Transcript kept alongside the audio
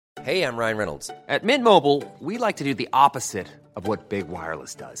Hey, I'm Ryan Reynolds. At Mint Mobile, we like to do the opposite of what Big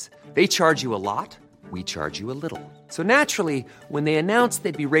Wireless does. They charge you a lot, we charge you a little. So naturally, when they announced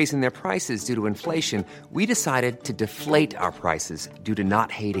they'd be raising their prices due to inflation, we decided to deflate our prices due to not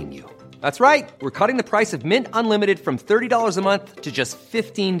hating you. That's right. We're cutting the price of Mint Unlimited from $30 a month to just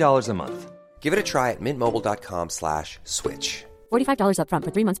 $15 a month. Give it a try at mintmobile.com/switch. $45 up front for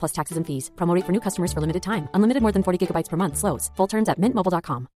 3 months plus taxes and fees. Promo rate for new customers for limited time. Unlimited more than 40 gigabytes per month. Slows full terms at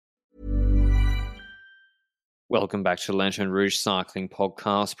mintmobile.com. Welcome back to the Lantern Rouge Cycling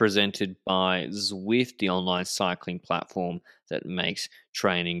Podcast, presented by Zwift, the online cycling platform that makes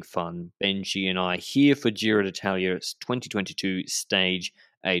training fun. Benji and I here for Giro d'Italia's 2022 Stage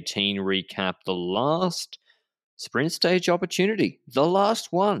 18 recap. The last sprint stage opportunity, the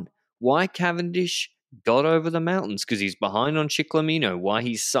last one. Why Cavendish got over the mountains, because he's behind on Ciclamino. Why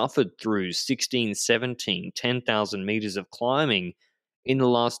he suffered through 16, 17, 10,000 meters of climbing in the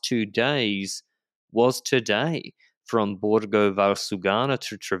last 2 days was today. From Borgo Valsugana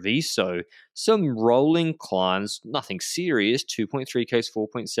to Treviso, some rolling climbs, nothing serious, 2.3 Ks,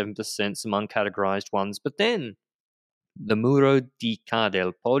 4.7%, some uncategorized ones, but then the Muro di Ca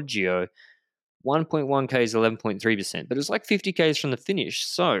del Poggio, 1.1 Ks, 11.3%, but it was like 50 Ks from the finish.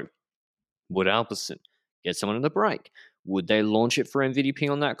 So would Alpecin get someone in the break? Would they launch it for MVDP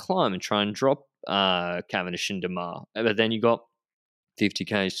on that climb and try and drop Cavendish and Demar? But then you got 50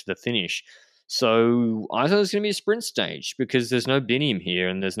 Ks to the finish. So I thought it was going to be a sprint stage because there's no Biniam here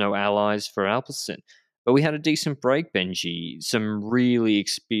and there's no allies for Alpecin. But we had a decent break, Benji. Some really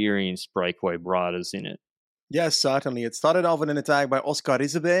experienced breakaway riders in it. Yes, certainly. It started off with an attack by Oscar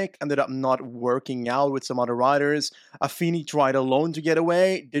Rizebek, ended up not working out with some other riders. Affini tried alone to get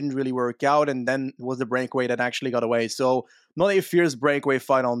away, didn't really work out, and then it was the breakaway that actually got away. So not a fierce breakaway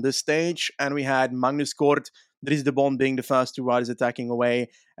fight on this stage, and we had Magnus Kort, Dries de Bond being the first 2 riders attacking away,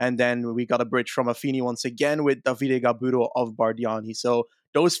 and then we got a bridge from Affini once again with Davide Gaburo of Bardiani. So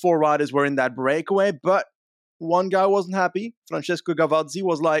those 4 riders were in that breakaway, but one guy wasn't happy. Francesco Gavazzi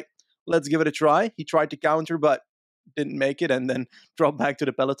was like, let's give it a try. He tried to counter, but didn't make it, and then dropped back to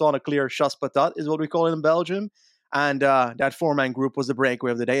the peloton. A clear chasse patate is what we call it in Belgium. And that 4-man group was the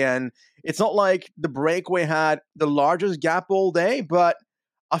breakaway of the day. And it's not like the breakaway had the largest gap all day, but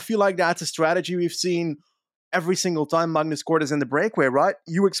I feel like that's a strategy we've seen every single time Magnus Kort is in the breakaway, right?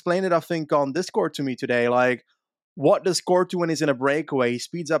 You explained it, I think, on Discord to me today. Like, what does Kort do when he's in a breakaway? He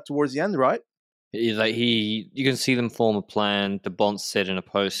speeds up towards the end, right? You can see them form a plan. The Bont said in a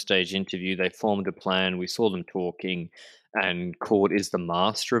post-stage interview they formed a plan. We saw them talking, and Kort is the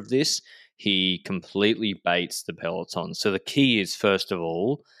master of this. He completely baits the peloton. So the key is, first of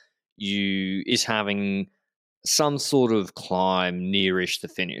all, is having some sort of climb nearish the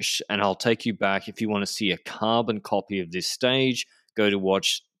finish. And I'll take you back. If you want to see a carbon copy of this stage, go to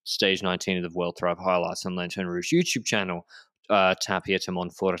watch stage 19 of the Vuelta. I've highlights on Lantern Rouge YouTube channel. Tapia to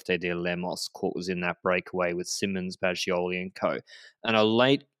Monforte de Lemos. Kort was in that breakaway with Simmons, Baggioli, and co. And a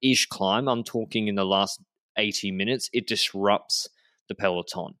late-ish climb, I'm talking in the last 80 minutes, it disrupts the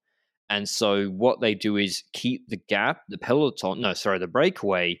peloton. And so what they do is keep the gap, the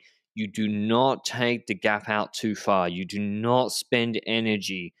breakaway. You do not take the gap out too far. You do not spend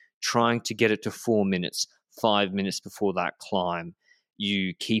energy trying to get it to 4 minutes, 5 minutes before that climb.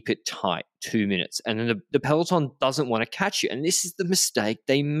 You keep it tight, 2 minutes. And then the peloton doesn't want to catch you. And this is the mistake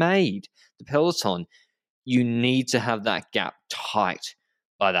they made. The peloton, you need to have that gap tight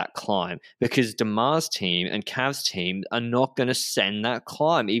by that climb, because Demar's team and Cav's team are not going to send that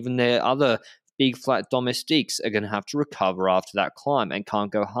climb. Even their other big flat domestiques are going to have to recover after that climb and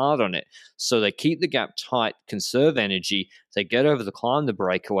can't go hard on it. So they keep the gap tight, conserve energy, they get over the climb, the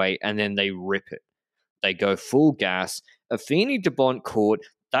breakaway, and then they rip it. They go full gas. Affini, de Bont, Kort,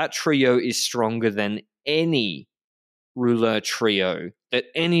 that trio is stronger than any rouleur trio that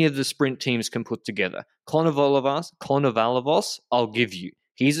any of the sprint teams can put together. Konovalovos, I'll give you.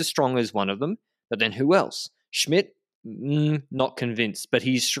 He's as strong as one of them, but then who else? Schmidt, not convinced, but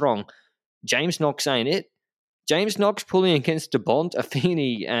he's strong. James Knox ain't it. James Knox pulling against de Bont,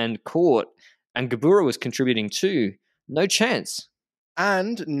 Affini, and Kort, and Gabura was contributing too. No chance.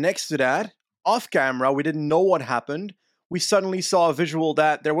 And next to that, off camera, we didn't know what happened. We suddenly saw a visual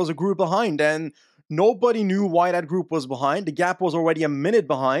that there was a group behind, and nobody knew why that group was behind. The gap was already a minute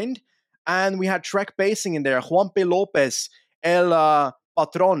behind, and we had Trek pacing in there. Juanpe Lopez, El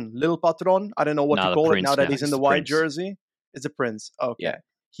Patron, Little Patron, I don't know what to call it now that he's in the white jersey. It's a Prince. Okay.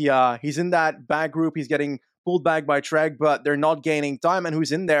 Yeah. He's in that back group. He's getting pulled back by Trek, but they're not gaining time. And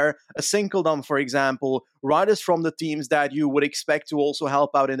who's in there? A Sinkeldam, for example. Riders from the teams that you would expect to also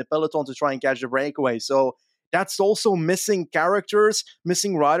help out in the peloton to try and catch the breakaway. So that's also missing characters,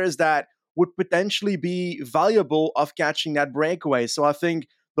 missing riders that would potentially be valuable of catching that breakaway. So I think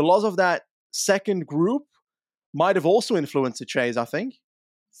the loss of that second group might have also influenced the chase, I think.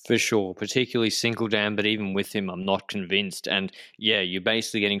 For sure, particularly Single-Dam, but even with him, I'm not convinced. And yeah, you're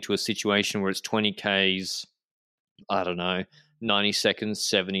basically getting to a situation where it's 20 Ks, I don't know, 90 seconds,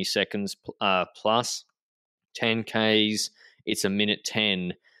 70 seconds plus, 10 Ks, it's a minute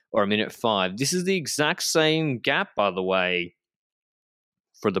 10 or a minute 5. This is the exact same gap, by the way,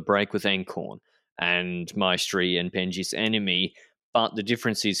 for the break with Encorn and Maestri and Benji's enemy. But the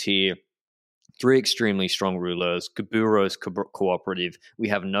difference is here, 3 extremely strong rulers, Gaburo's cooperative. We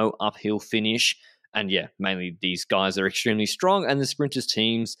have no uphill finish. And yeah, mainly these guys are extremely strong. And the sprinters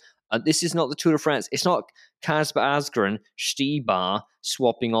teams, this is not the Tour de France. It's not Kasper Asgren, Stibar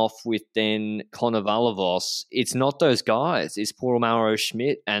swapping off with then Conor Valavos. It's not those guys. It's Paul Mauro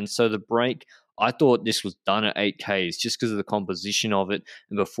Schmidt. And so the break, I thought this was done at 8Ks just because of the composition of it.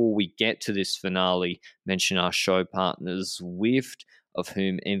 And before we get to this finale, mention our show partners, Zwift, of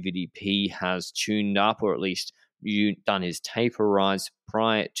whom MVDP has tuned up, or at least done his taper rides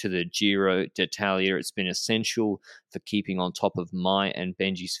prior to the Giro d'Italia. It's been essential for keeping on top of my and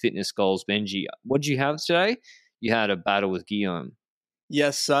Benji's fitness goals. Benji, what did you have today? You had a battle with Guillaume.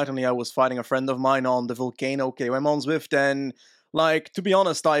 Yes, certainly. I was fighting a friend of mine on the Volcano KOM on Zwift, and to be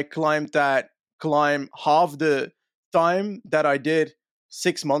honest, I climbed that climb half the time that I did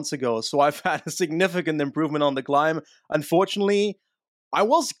 6 months ago. So I've had a significant improvement on the climb. Unfortunately, I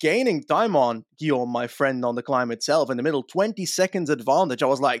was gaining time on Guillaume, my friend, on the climb itself. In the middle, 20 seconds advantage. I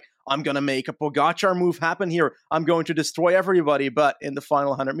was like, I'm going to make a Pogacar move happen here. I'm going to destroy everybody. But in the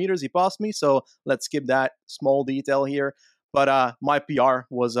final 100 meters, he passed me. So let's skip that small detail here. But my PR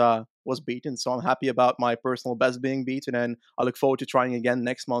was beaten. So I'm happy about my personal best being beaten. And I look forward to trying again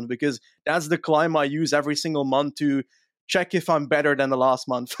next month, because that's the climb I use every single month to check if I'm better than the last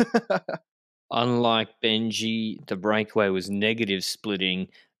month. Unlike Benji, the breakaway was negative splitting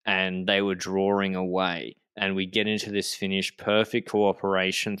and they were drawing away. And we get into this finish, perfect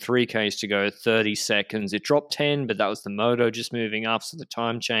cooperation, 3Ks to go, 30 seconds. It dropped 10, but that was the moto just moving up, so the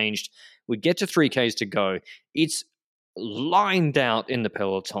time changed. We get to 3Ks to go. It's lined out in the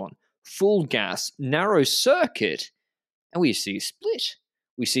peloton, full gas, narrow circuit, and we see a split.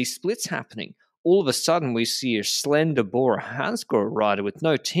 We see splits happening. All of a sudden, we see a slender Bora Hansgrohe rider with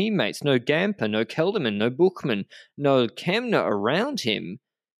no teammates, no Gamper, no Kelderman, no Bookman, no Kemna around him.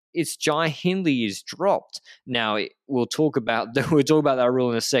 It's Jai Hindley is dropped. Now, we'll talk about that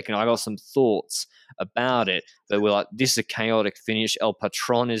rule in a second. I got some thoughts about it, but we're like, this is a chaotic finish. El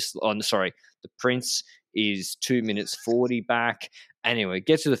Patron is, the Prince is 2 minutes 40 back. Anyway,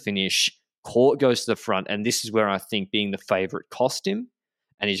 get to the finish. Court goes to the front, and this is where I think being the favorite cost him,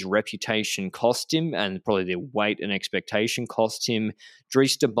 and his reputation cost him, and probably the weight and expectation cost him.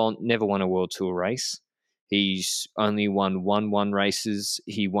 Dries de Bont never won a World Tour race. He's only won 1 races.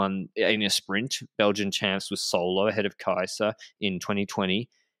 He won in a sprint. Belgian champs was solo ahead of Kaiser in 2020.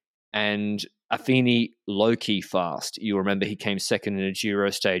 And Affini low-key fast. You remember he came second in a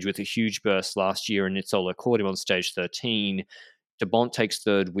Giro stage with a huge burst last year, and Nizzolo caught him on stage 13. De Bont takes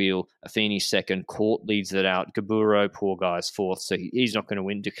third wheel, Affini second, Court leads it out, Gaburo, poor guy's fourth, so he's not going to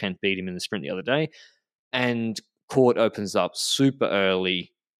win. Kent beat him in the sprint the other day. And Court opens up super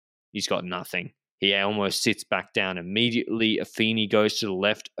early. He's got nothing. He almost sits back down immediately. Affini goes to the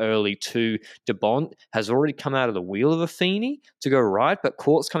left early too. De Bont has already come out of the wheel of Affini to go right, but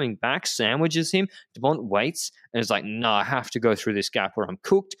Court's coming back, sandwiches him. De Bont waits and is like, no, I have to go through this gap or I'm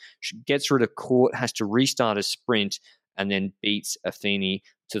cooked. Gets rid of Court, has to restart a sprint, and then beats Affini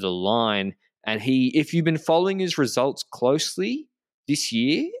to the line. And if you've been following his results closely this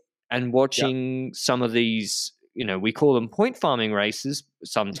year and watching some of these, we call them point farming races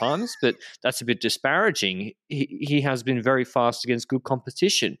sometimes, but that's a bit disparaging. He has been very fast against good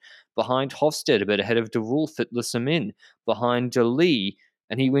competition, behind Hofstede, but ahead of De Wolf at Le Samin, behind De Lee,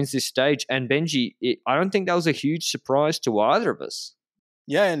 and he wins this stage. And Benji, I don't think that was a huge surprise to either of us.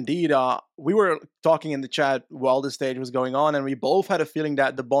 Yeah, indeed. We were talking in the chat while the stage was going on, and we both had a feeling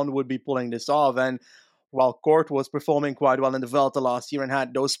that De Bont would be pulling this off. And while Court was performing quite well in the Vuelta last year and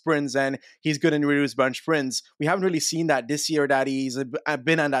had those sprints, and he's good in reduced bunch sprints, we haven't really seen that this year that he's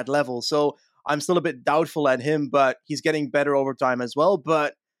been at that level. So I'm still a bit doubtful at him, but he's getting better over time as well.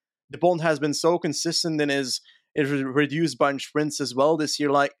 But De Bont has been so consistent in his reduced bunch sprints as well this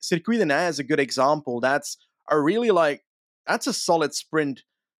year. Like Circuit de Nez is a good example. That's a solid sprint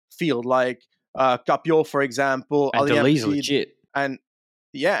field. Like Capio, for example. And Delee's legit. And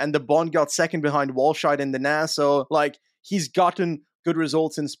De Bont got second behind Walscheid in the NAS. So he's gotten good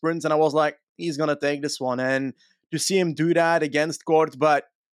results in sprints, and I was like, he's going to take this one. And to see him do that against Court, but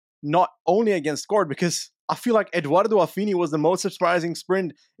not only against Court, because I feel like Eduardo Affini was the most surprising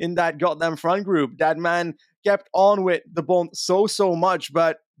sprint in that goddamn front group. That man kept on with the Bond so much,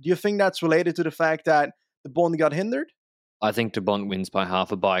 but do you think that's related to the fact that the Bond got hindered? I think De Bont wins by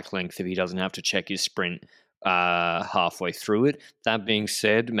half a bike length if he doesn't have to check his sprint halfway through it. That being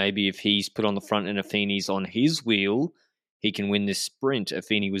said, maybe if he's put on the front and Affini's on his wheel, he can win this sprint.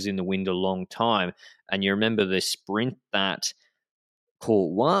 Affini was in the wind a long time. And you remember the sprint that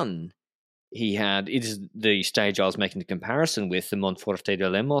Court won, he had, it is the stage I was making the comparison with, the Monforte de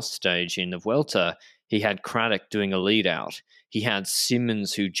Lemos stage in the Vuelta. He had Craddock doing a lead out. He had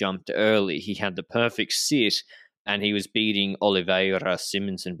Simmons who jumped early. He had the perfect sit, and he was beating Oliveira,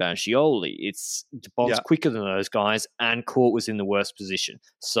 Simmons, and Baggioli. It's De Bont's quicker than those guys, and Court was in the worst position.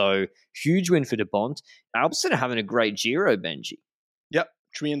 So huge win for De Bont. Alpecin are having a great Giro, Benji. Yep,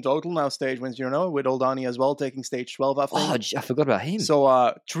 3 in total now, stage wins, with Oldani as well, taking stage 12, I think. Oh, I forgot about him.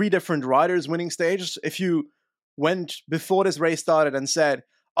 So 3 different riders winning stages. If you went before this race started and said,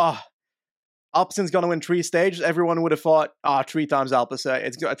 Alpecin's going to win 3 stages, everyone would have thought, 3 times Alpecin.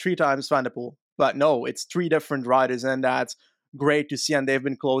 It's 3 times Van der Poel. But no, it's 3 different riders, and that's great to see. And they've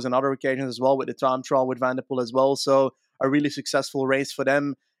been close on other occasions as well, with the time trial with Van der Poel as well. So a really successful race for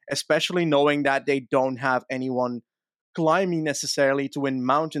them, especially knowing that they don't have anyone climbing necessarily to win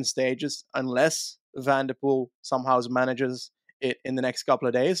mountain stages unless Van der Poel somehow manages it in the next couple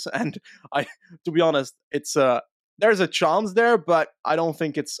of days. And to be honest, it's there's a chance there, but I don't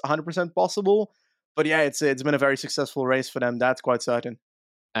think it's 100% possible. But yeah, it's been a very successful race for them. That's quite certain.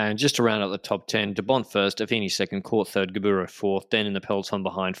 And just to round out the top 10, De Bont first, Affini second, Court third, Gaburo fourth, then in the peloton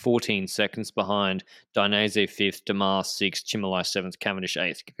behind, 14 seconds behind, Dainese fifth, Demar sixth, Chimolai seventh, Cavendish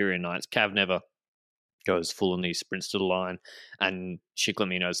eighth, Gaviria ninth. Cav never goes full on these sprints to the line, and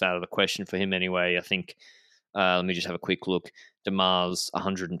Ciclamino's out of the question for him anyway. I think, let me just have a quick look. Demar's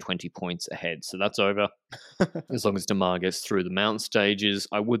 120 points ahead, so that's over. As long as Demar gets through the mountain stages.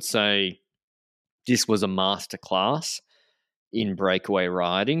 I would say this was a masterclass in breakaway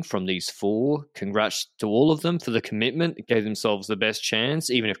riding from these 4. Congrats to all of them for the commitment. It gave themselves the best chance.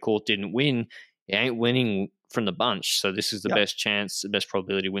 Even if Court didn't win, he ain't winning from the bunch. So this is the best chance, the best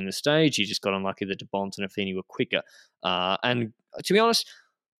probability to win the stage. He just got unlucky that De Bont and Affini were quicker. And to be honest,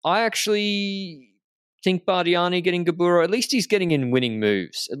 I actually think Bardiani getting Gaburo, at least he's getting in winning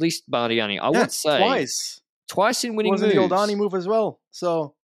moves. At least Bardiani, I would say. Twice in winning moves. Wasn't the Oldani move as well?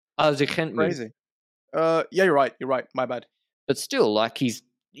 So the Kent crazy. Yeah, you're right. My bad. But still, like, he's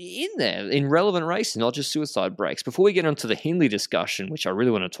in there in relevant races, not just suicide breaks. Before we get onto the Hindley discussion, which I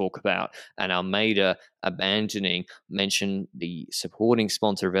really want to talk about, and Almeida abandoning, mention the supporting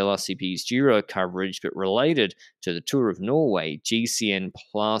sponsor of LRCP's Giro coverage, but related to the Tour of Norway, GCN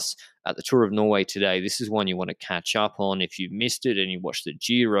Plus at the Tour of Norway today. This is one you want to catch up on if you missed it and you watched the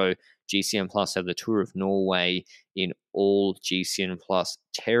Giro. GCN Plus have the Tour of Norway in all GCN Plus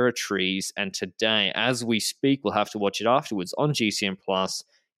territories. And today, as we speak, we'll have to watch it afterwards on GCN Plus,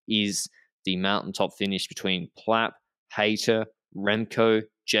 is the mountaintop finish between Plapp, Hayter, Remco,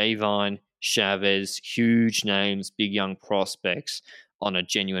 Javine, Chavez, huge names, big young prospects on a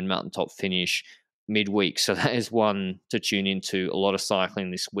genuine mountaintop finish midweek. So that is one to tune into. A lot of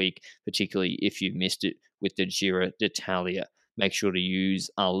cycling this week, particularly if you missed it with the Giro d'Italia. Make sure to use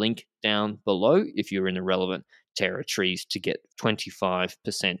our link down below if you're in the relevant territories to get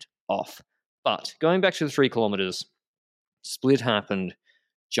 25% off. But going back to the 3 kilometers, split happened.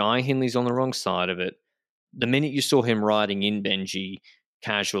 Jai Hindley's on the wrong side of it. The minute you saw him riding in Benji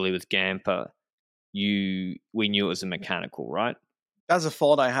casually with Gamper, we knew it was a mechanical, right? That's a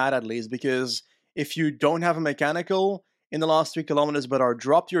thought I had, at least, because if you don't have a mechanical in the last 3 kilometers but are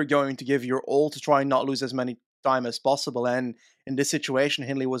dropped, you're going to give your all to try and not lose as many time as possible. And in this situation,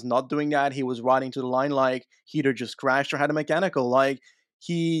 Hindley was not doing that. He was riding to the line like he either just crashed or had a mechanical. Like,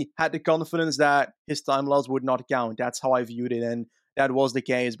 he had the confidence that his time loss would not count. That's how I viewed it, and that was the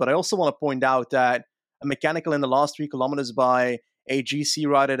case. But I also want to point out that a mechanical in the last 3 kilometers by a GC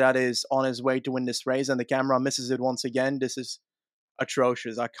rider that is on his way to win this race, and the camera misses it once again. This is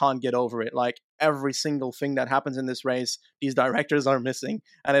atrocious. I can't get over it. Like, every single thing that happens in this race, these directors are missing,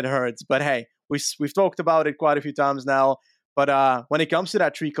 and it hurts. But hey, we've talked about it quite a few times now. But when it comes to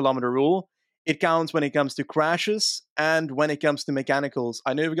that 3 kilometer rule, it counts when it comes to crashes and when it comes to mechanicals.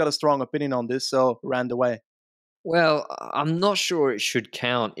 I know you've got a strong opinion on this, so rant away. Well, I'm not sure it should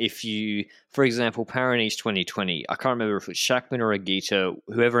count if you, for example, Paris 2020, I can't remember if it was Schachmann or Agita,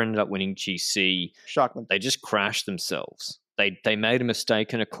 whoever ended up winning GC, Schachmann. They just crashed themselves. They made a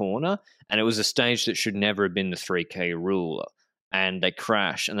mistake in a corner, and it was a stage that should never have been the 3K rule. and they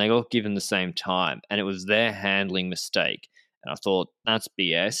crash and they got given the same time, and it was their handling mistake. And I thought, that's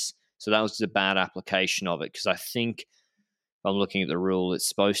BS. So that was a bad application of it, because I think, if I'm looking at the rule, it's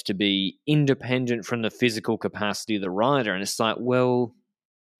supposed to be independent from the physical capacity of the rider. And it's like, well,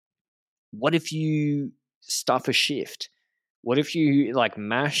 what if you stuff a shift? What if you like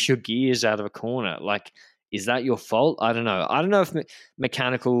mash your gears out of a corner? Like, is that your fault? I don't know. I don't know if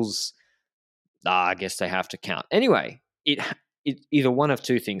mechanicals, I guess they have to count. Anyway, it either one of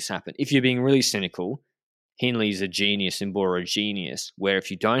two things happen. If you're being really cynical, Hindley's a genius and Bora a genius, where if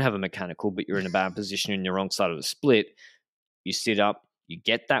you don't have a mechanical but you're in a bad position in the wrong side of the split, you sit up, you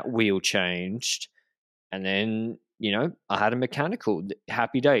get that wheel changed, and then, I had a mechanical.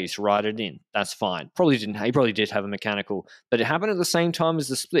 Happy days, ride it in. That's fine. He probably did have a mechanical, but it happened at the same time as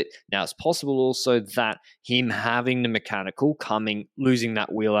the split. Now, it's possible also that him having the mechanical losing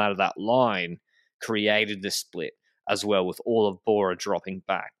that wheel out of that line created the split as well, with all of Bora dropping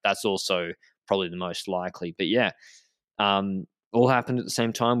back. That's also probably the most likely. But yeah, all happened at the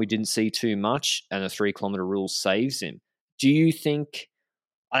same time. We didn't see too much, and the 3 kilometer rule saves him. Do you think?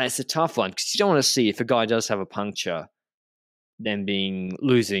 And it's a tough one, because you don't want to see, if a guy does have a puncture, then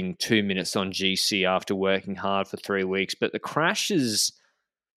losing 2 minutes on GC after working hard for 3 weeks. But the crashes,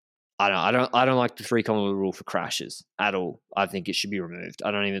 I don't like the 3 kilometer rule for crashes at all. I think it should be removed.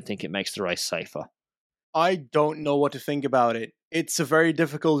 I don't even think it makes the race safer. I don't know what to think about it. It's a very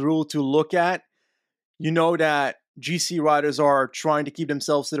difficult rule to look at. You know that GC riders are trying to keep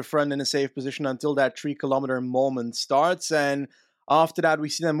themselves to the front in a safe position until that 3 kilometer moment starts, and after that we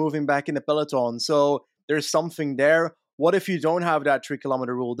see them moving back in the peloton. So there's something there. What if you don't have that 3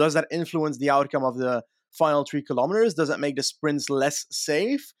 kilometer rule? Does that influence the outcome of the final 3 kilometers? Does that make the sprints less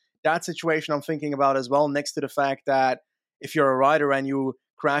safe? That situation I'm thinking about as well, next to the fact that if you're a rider and you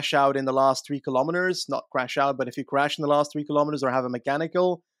crash out in the last 3 kilometers, not crash out, but if you crash in the last 3 kilometers or have a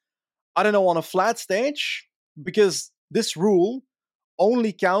mechanical, I don't know, on a flat stage, because this rule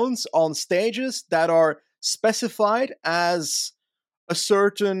only counts on stages that are specified as a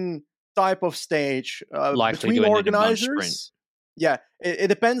certain type of stage Likely between to end in a bunch organizers. Yeah, it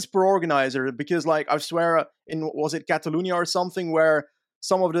depends per organizer, because like I swear was it Catalonia or something, where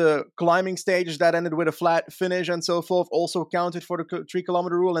some of the climbing stages that ended with a flat finish and so forth also counted for the 3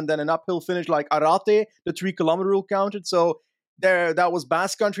 kilometer rule, and then an uphill finish like Arate, the 3 kilometer rule counted. So that was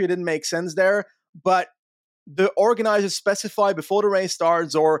Basque Country. It didn't make sense there, but the organizers specify before the race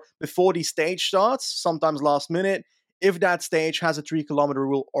starts or before the stage starts, sometimes last minute, if that stage has a 3 kilometer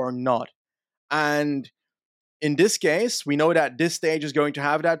rule or not. And in this case, we know that this stage is going to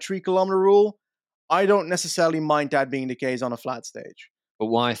have that 3 kilometer rule. I don't necessarily mind that being the case on a flat stage. But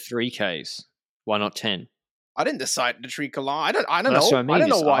why 3Ks? Why not 10? I didn't decide the 3 kilometer. I don't know. That's what I mean. I don't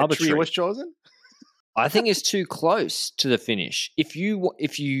know It's why arbitrary. 3 was chosen. I think it's too close to the finish. If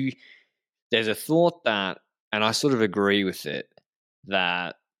you, there's a thought that, and I sort of agree with it,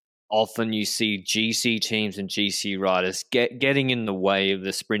 that often you see GC teams and GC riders getting in the way of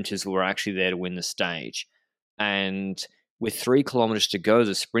the sprinters who are actually there to win the stage. And with 3 kilometers to go,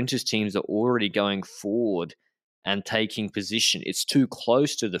 the sprinters teams are already going forward and taking position. It's too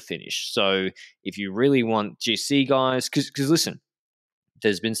close to the finish. So if you really want GC guys, because listen,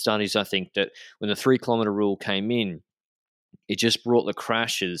 there's been studies, I think, that when the 3 kilometer rule came in, it just brought the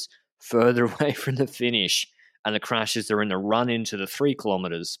crashes further away from the finish, and the crashes are in the run into the 3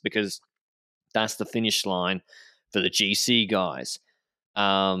 kilometers, because that's the finish line for the GC guys.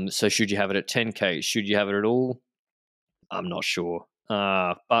 So should you have it at 10K? Should you have it at all? I'm not sure.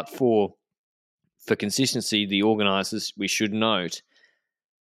 But for consistency, the organisers, we should note,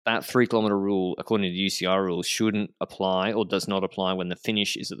 that 3 kilometer rule, according to the UCI rules, shouldn't apply or does not apply when the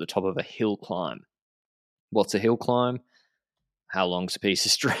finish is at the top of a hill climb. What's a hill climb? How long's a piece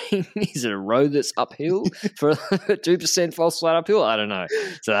of string? Is it a road that's uphill for 2% false flat uphill? I don't know.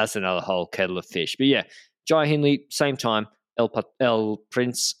 So that's another whole kettle of fish. But yeah, Jai Hindley, same time, El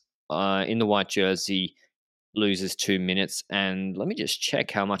Prince in the white jersey loses 2 minutes. And let me just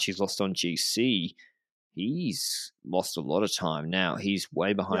check how much he's lost on GC. He's lost a lot of time now. He's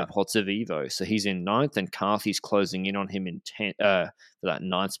way behind Pozzovivo. So he's in 9th, and Carthy's closing in on him in 10th, for that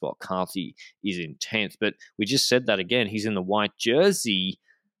 9th spot. Carthy is in 10th. But we just said that again. He's in the white jersey.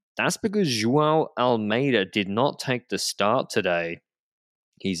 That's because Joao Almeida did not take the start today.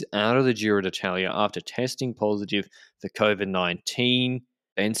 He's out of the Giro d'Italia after testing positive for COVID-19.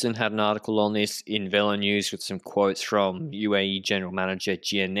 Benson had an article on this in Velo News with some quotes from UAE General Manager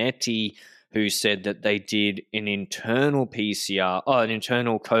Giannetti, who said that they did an internal an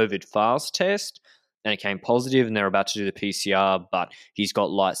internal COVID fast test, and it came positive, and they're about to do the PCR, but he's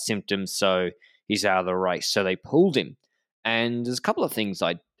got light symptoms, so he's out of the race. So they pulled him. And there's a couple of things.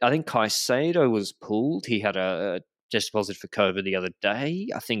 I think Caicedo was pulled. He had a test positive for COVID the other day,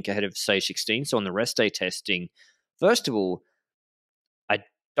 I think ahead of stage 16. So on the rest day testing, first of all, I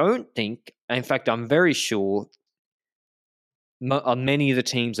don't think, in fact, I'm very sure many of the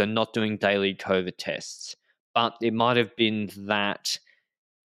teams are not doing daily COVID tests, but it might have been that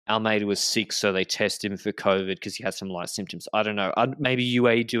Almeida was sick, so they test him for COVID because he had some light symptoms. I don't know. Maybe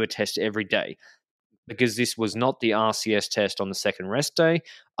UAE do a test every day because this was not the RCS test on the second rest day.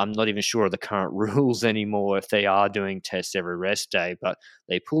 I'm not even sure of the current rules anymore if they are doing tests every rest day, but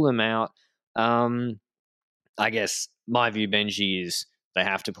they pull him out. I guess my view, Benji, is they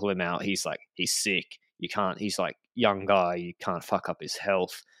have to pull him out. He's sick. You can't, he's like young guy. You can't fuck up his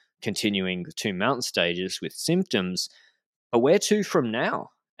health continuing the 2 mountain stages with symptoms. But where to from now?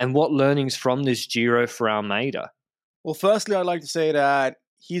 And what learnings from this Giro for Almeida? Well, firstly, I'd like to say that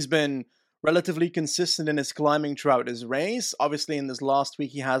he's been relatively consistent in his climbing throughout his race. Obviously, in this last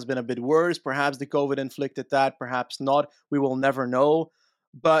week, he has been a bit worse. Perhaps the COVID inflicted that, perhaps not. We will never know.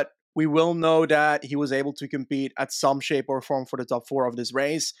 But we will know that he was able to compete at some shape or form for the top 4 of this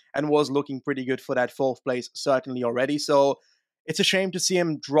race and was looking pretty good for that 4th place, certainly already. So it's a shame to see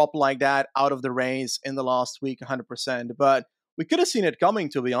him drop like that out of the race in the last week, 100%. But we could have seen it coming,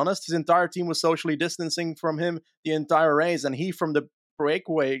 to be honest. His entire team was socially distancing from him the entire race, and he from the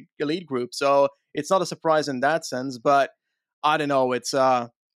breakaway elite group. So it's not a surprise in that sense. But I don't know. It's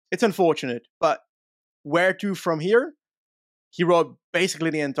unfortunate. But where to from here? He rode basically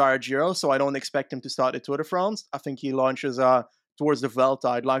the entire Giro, so I don't expect him to start the Tour de France. I think he launches towards the Vuelta.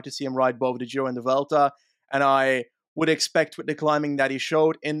 I'd like to see him ride both the Giro and the Vuelta, and I would expect with the climbing that he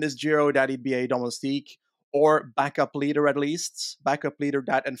showed in this Giro that he'd be a domestique or backup leader at least, backup leader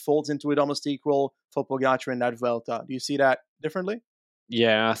that unfolds into a domestique role for Pogacar in that Vuelta. Do you see that differently?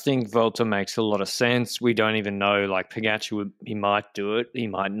 Yeah, I think Volta makes a lot of sense. We don't even know, like Pogacar, he might do it, he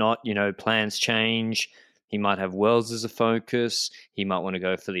might not. Plans change. He might have Worlds as a focus. He might want to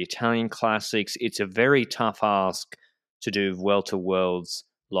go for the Italian Classics. It's a very tough ask to do Vuelta Worlds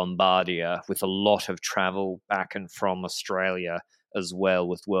Lombardia with a lot of travel back and from Australia as well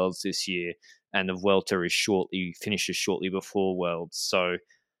with Worlds this year. And the Vuelta finishes shortly before Worlds. So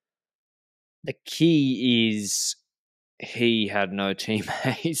the key is he had no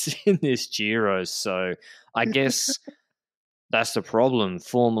teammates in this Giro. So I guess that's the problem.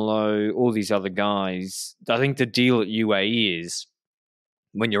 Formolo, all these other guys. I think the deal at UAE is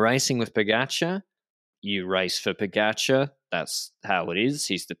when you're racing with Pogacar, you race for Pogacar. That's how it is.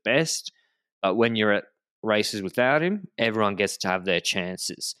 He's the best. But when you're at races without him, everyone gets to have their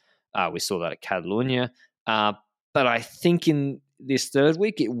chances. We saw that at Catalunya. But I think in this third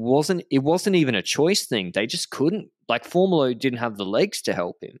week, it wasn't even a choice thing. They just couldn't. Like, Formolo didn't have the legs to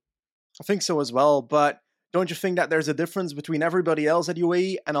help him. I think so as well, but don't you think that there's a difference between everybody else at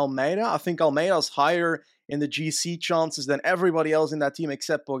UAE and Almeida? I think Almeida's higher in the GC chances than everybody else in that team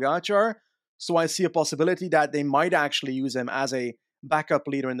except Pogacar. So I see a possibility that they might actually use him as a backup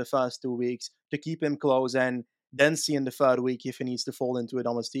leader in the first 2 weeks to keep him close and then see in the third week if he needs to fall into a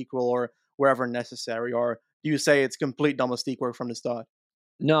domestique role or wherever necessary. Or do you say it's complete domestique work from the start?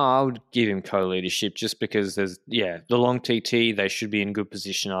 No, I would give him co-leadership just because there's, the long TT, they should be in good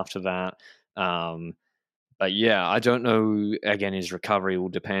position after that. But yeah, I don't know. Again, his recovery will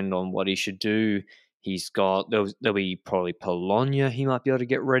depend on what he should do. He's got, there'll be probably Bologna he might be able to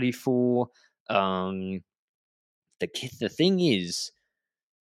get ready for. The thing is,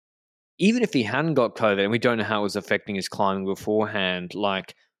 even if he hadn't got COVID, and we don't know how it was affecting his climbing beforehand,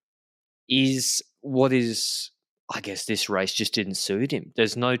 I guess this race just didn't suit him.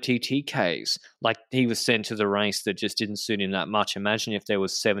 There's no TTKs. Like, he was sent to the race that just didn't suit him that much. Imagine if there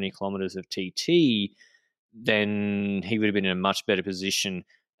was 70 kilometers of TT, then he would have been in a much better position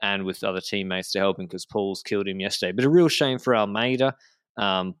and with other teammates to help him because Paul's killed him yesterday. But a real shame for Almeida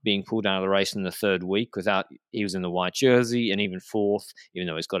being pulled out of the race in the third week he was in the white jersey and even fourth, even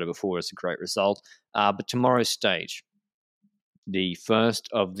though he's got it before. It's a great result. But tomorrow's stage, the first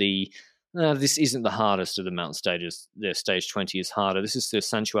of this isn't the hardest of the mountain stages. The stage 20 is harder. This is the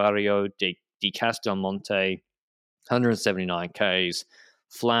Santuario di Castelmonte, 179 Ks,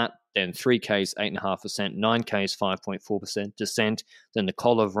 flat, then 3 Ks, 8.5%, 9 Ks, 5.4% descent, then the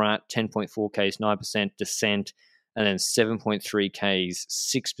Col of Rat, 10.4 Ks, 9% descent, and then 7.3 Ks,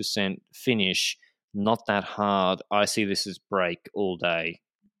 6% finish. Not that hard. I see this as break all day.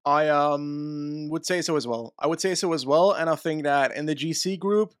 I would say so as well. And I think that in the GC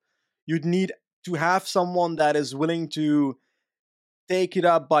group, you'd need to have someone that is willing to take it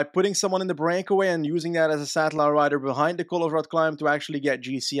up by putting someone in the breakaway and using that as a satellite rider behind the Colorado climb to actually get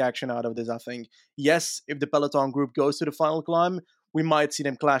GC action out of this, I think. Yes, if the Peloton group goes to the final climb, we might see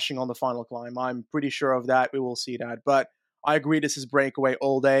them clashing on the final climb. I'm pretty sure of that. We will see that. But I agree this is breakaway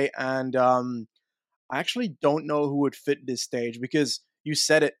all day. And I actually don't know who would fit this stage because you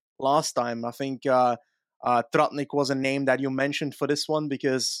said it last time. I think Tratnik was a name that you mentioned for this one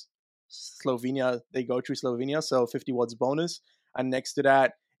because Slovenia, they go through Slovenia, so 50 watts bonus. And next to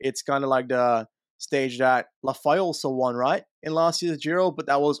that, it's kind of like the stage that Lafay also won, right? In last year's Giro, but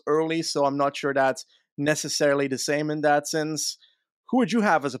that was early, so I'm not sure that's necessarily the same in that sense. Who would you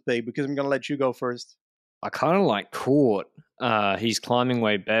have as a pick? Because I'm going to let you go first. I kind of like Court. He's climbing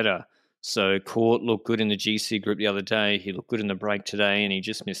way better. So Court looked good in the GC group the other day. He looked good in the break today, and he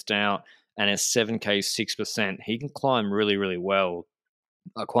just missed out. And at 7K, 6%, he can climb really, really well.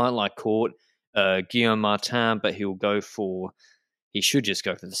 I quite like Court. Guillaume Martin, but he should just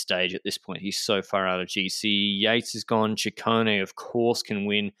go for the stage at this point. He's so far out of GC. Yates is gone. Ciccone, of course, can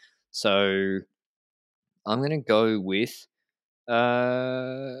win. So I'm going to go with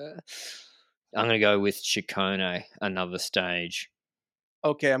Ciccone, another stage.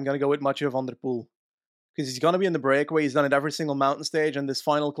 Okay, I'm going to go with Mathieu van der Poel. Because he's going to be in the breakaway. He's done it every single mountain stage, and this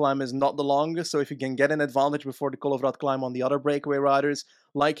final climb is not the longest. So if he can get an advantage before the Colorado climb on the other breakaway riders,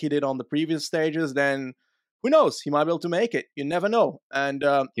 like he did on the previous stages, then who knows? He might be able to make it. You never know. And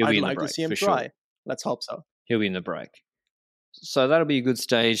I'd like to see him try. Sure. Let's hope so. He'll be in the break. So that'll be a good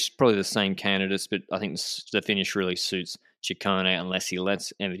stage. Probably the same candidates, but I think the finish really suits Ciccone unless he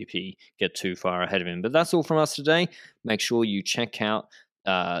lets MVP get too far ahead of him. But that's all from us today. Make sure you check out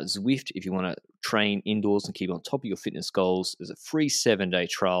Zwift if you want to train indoors and keep on top of your fitness goals. There's a free 7-day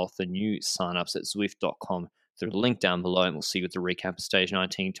trial for new signups at Zwift.com through the link down below, and we'll see you at the recap of Stage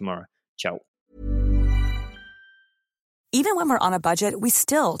 19 tomorrow. Ciao. Even when we're on a budget, we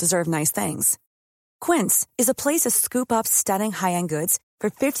still deserve nice things. Quince is a place to scoop up stunning high-end goods for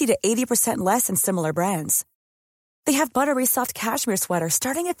 50 to 80% less than similar brands. They have buttery soft cashmere sweaters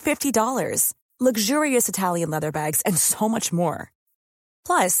starting at $50, luxurious Italian leather bags, and so much more.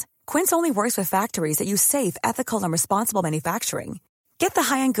 Plus, Quince only works with factories that use safe, ethical, and responsible manufacturing. Get the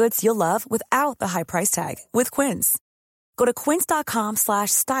high-end goods you'll love without the high price tag with Quince. Go to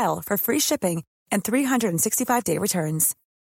quince.com/style for free shipping and 365-day returns.